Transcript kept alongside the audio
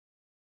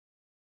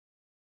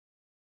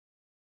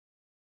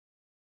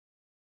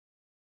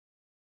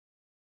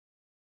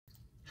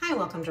Hi,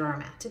 welcome to our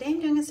math. Today I'm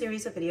doing a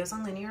series of videos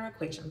on linear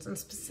equations and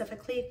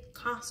specifically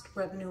cost,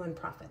 revenue, and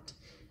profit.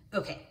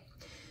 Okay,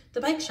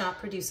 the bike shop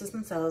produces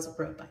and sells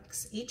road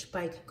bikes. Each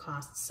bike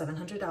costs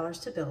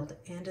 $700 to build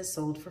and is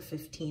sold for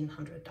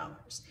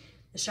 $1,500.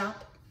 The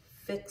shop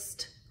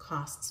fixed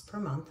costs per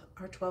month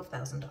are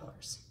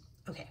 $12,000.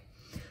 Okay,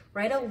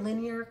 write a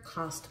linear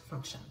cost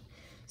function.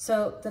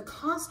 So the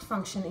cost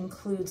function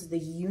includes the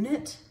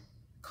unit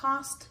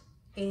cost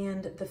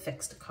and the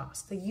fixed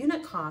cost. The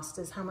unit cost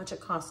is how much it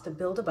costs to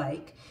build a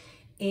bike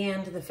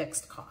and the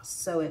fixed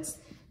cost. So it's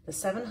the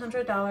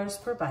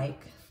 $700 per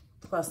bike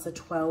plus the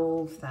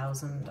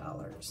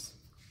 $12,000.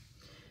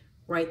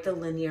 Write the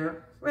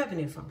linear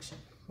revenue function.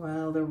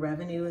 Well, the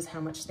revenue is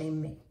how much they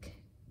make,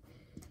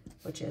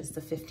 which is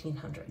the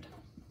 $1,500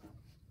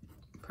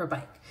 per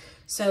bike.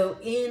 So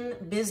in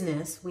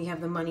business, we have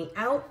the money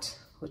out,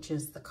 which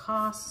is the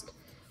cost.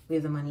 We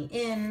have the money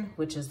in,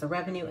 which is the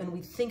revenue, and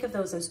we think of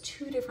those as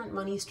two different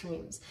money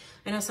streams.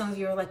 I know some of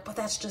you are like, but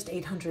that's just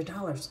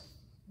 $800.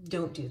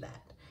 Don't do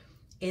that.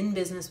 In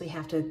business, we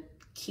have to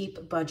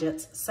keep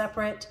budgets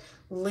separate.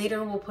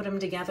 Later, we'll put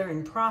them together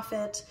in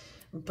profit,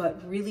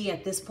 but really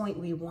at this point,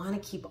 we want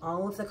to keep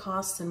all of the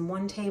costs in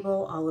one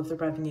table, all of the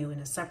revenue in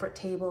a separate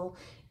table.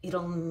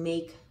 It'll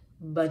make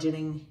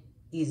budgeting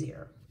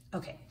easier.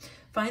 Okay,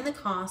 find the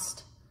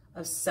cost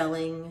of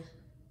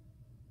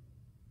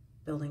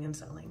building and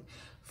selling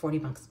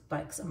 40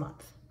 bikes a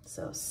month.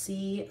 So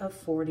C of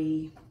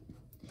 40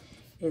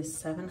 is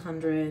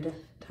 700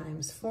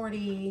 times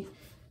 40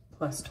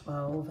 plus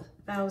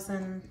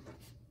 12,000.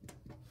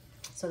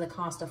 So the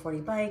cost of 40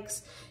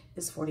 bikes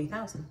is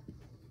 $40,000.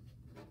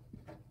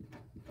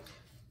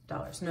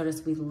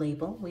 Notice we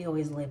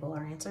always label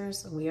our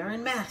answers. We are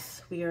in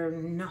math. We are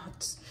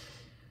not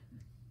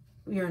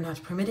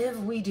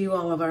primitive. We do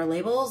all of our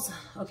labels.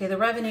 Okay, the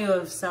revenue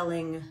of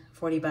selling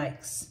 40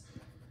 bikes.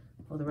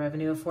 Well, the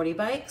revenue of 40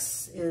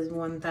 bikes is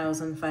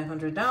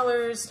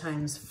 $1,500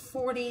 times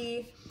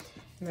 40,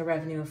 and the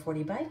revenue of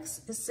 40 bikes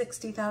is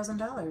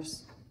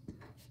 $60,000.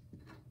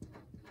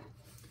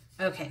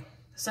 Okay,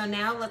 so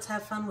now let's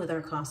have fun with our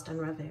cost and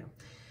revenue.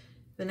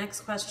 The next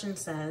question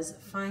says,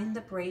 find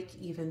the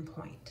break-even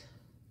point.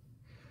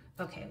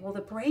 Okay, well,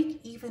 the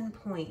break-even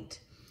point,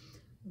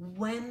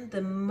 when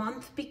the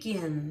month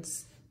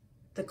begins,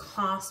 the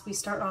cost, we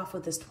start off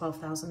with this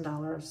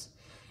 $12,000,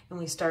 and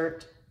we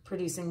start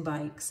producing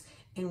bikes,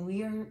 and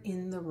we are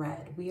in the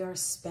red. We are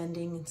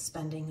spending and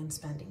spending and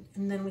spending.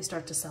 And then we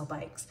start to sell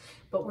bikes,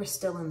 but we're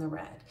still in the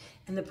red.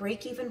 And the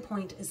break-even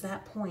point is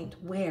that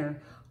point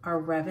where our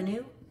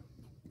revenue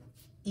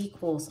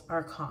equals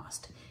our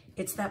cost.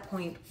 It's that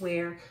point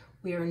where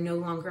we are no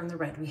longer in the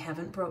red. We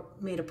haven't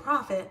made a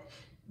profit,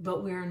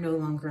 but we are no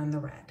longer in the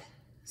red.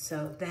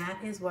 So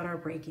that is what our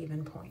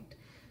break-even point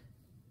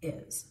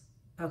is.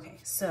 Okay,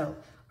 so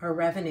our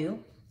revenue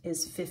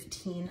is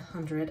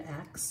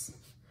 1,500x.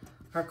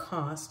 Our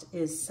cost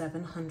is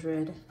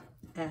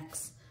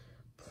 700x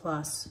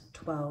plus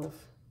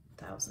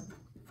 12,000.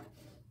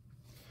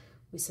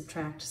 We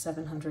subtract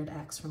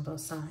 700x from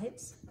both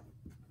sides.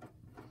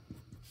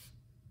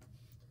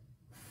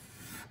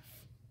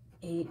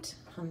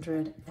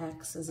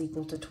 800x is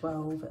equal to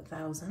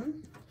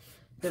 12,000.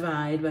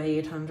 Divide by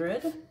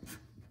 800.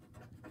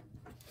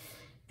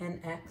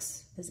 And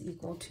x is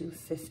equal to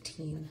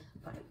 15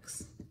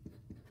 bikes.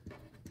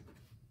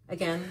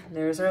 Again,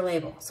 there's our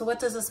label. So what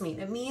does this mean?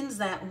 It means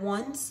that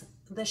once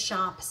the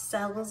shop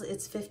sells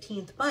its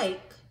 15th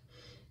bike,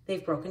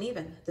 they've broken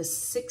even. The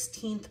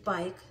 16th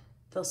bike,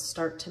 they'll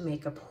start to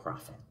make a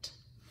profit.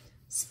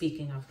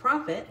 Speaking of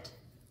profit,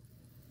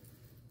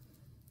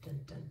 dun,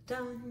 dun,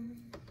 dun,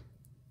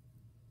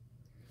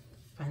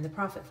 find the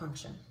profit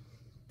function.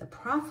 The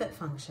profit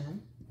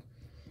function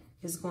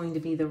is going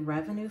to be the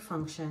revenue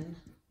function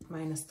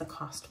minus the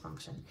cost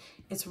function.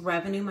 It's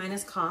revenue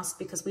minus cost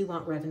because we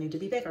want revenue to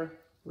be bigger.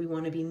 We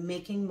want to be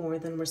making more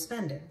than we're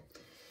spending.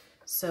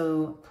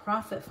 So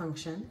profit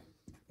function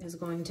is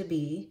going to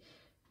be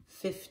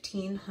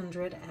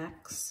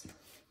 1,500x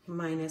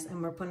minus,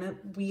 and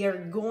we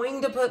are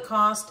going to put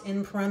cost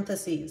in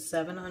parentheses,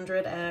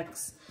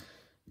 700x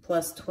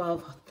plus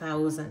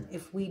 12,000.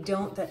 If we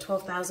don't, that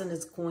 12,000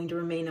 is going to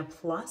remain a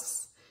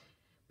plus,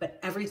 but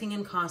everything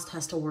in cost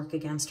has to work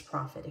against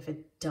profit. If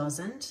it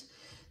doesn't,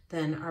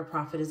 then our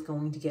profit is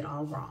going to get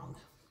all wrong.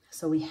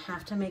 So we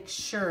have to make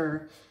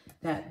sure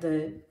that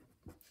the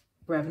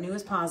revenue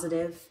is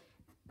positive.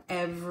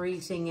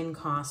 Everything in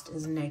cost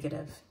is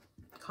negative.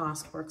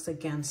 Cost works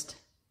against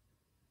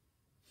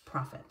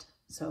profit.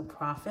 So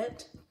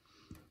profit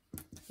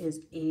is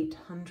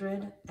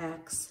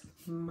 800x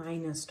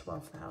minus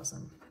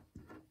 12,000.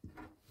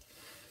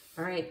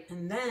 All right,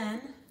 and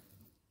then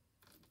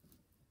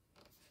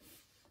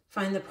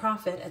find the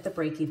profit at the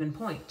break-even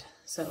point.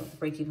 So the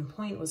break-even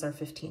point was our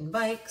 15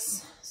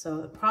 bikes. So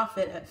the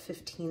profit at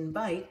 15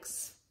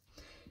 bikes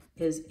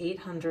is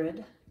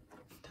 800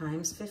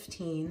 times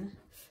 15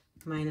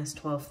 minus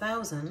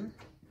 12,000.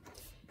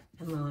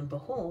 And lo and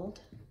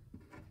behold,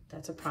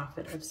 that's a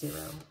profit of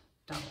 $0.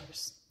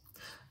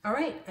 All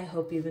right, I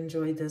hope you've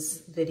enjoyed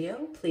this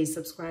video. Please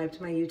subscribe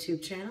to my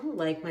YouTube channel,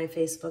 like my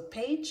Facebook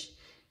page,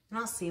 and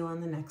I'll see you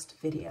on the next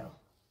video.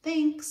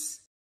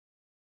 Thanks.